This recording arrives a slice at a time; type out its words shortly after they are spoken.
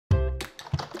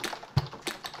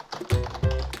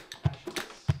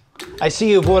I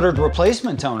see you've ordered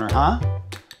replacement toner, huh?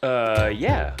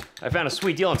 Yeah. I found a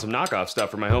sweet deal on some knockoff stuff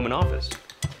for my home and office.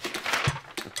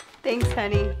 Thanks,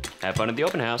 honey. Have fun at the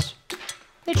open house.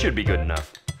 It should be good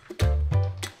enough.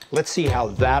 Let's see how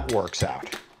that works out.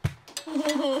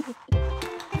 I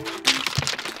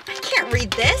can't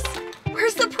read this.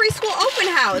 Where's the preschool open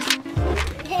house?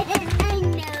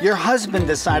 Your husband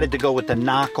decided to go with the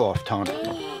knockoff toner,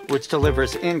 which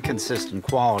delivers inconsistent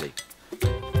quality.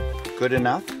 Good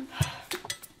enough?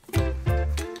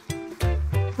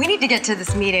 We need to get to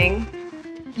this meeting.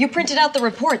 You printed out the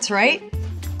reports, right?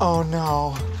 Oh,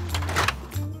 no.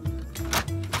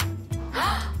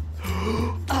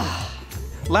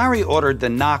 Larry ordered the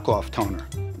knockoff toner,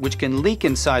 which can leak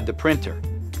inside the printer.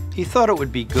 He thought it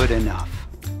would be good enough.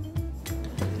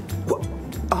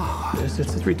 This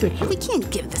is ridiculous. We can't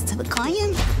give this to the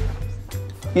client.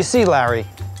 You see, Larry,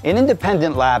 in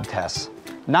independent lab tests,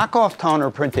 knockoff toner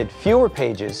printed fewer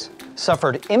pages,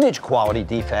 suffered image quality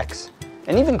defects,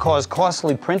 and even caused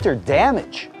costly printer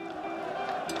damage.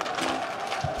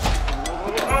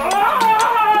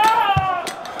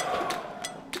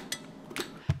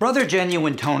 Brother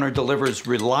Genuine Toner delivers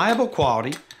reliable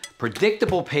quality,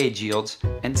 predictable page yields,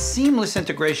 and seamless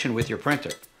integration with your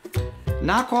printer.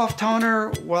 Knockoff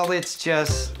toner, well, it's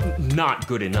just... Not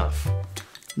good enough.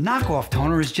 Knockoff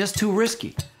toner is just too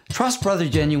risky. Trust Brother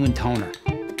Genuine Toner.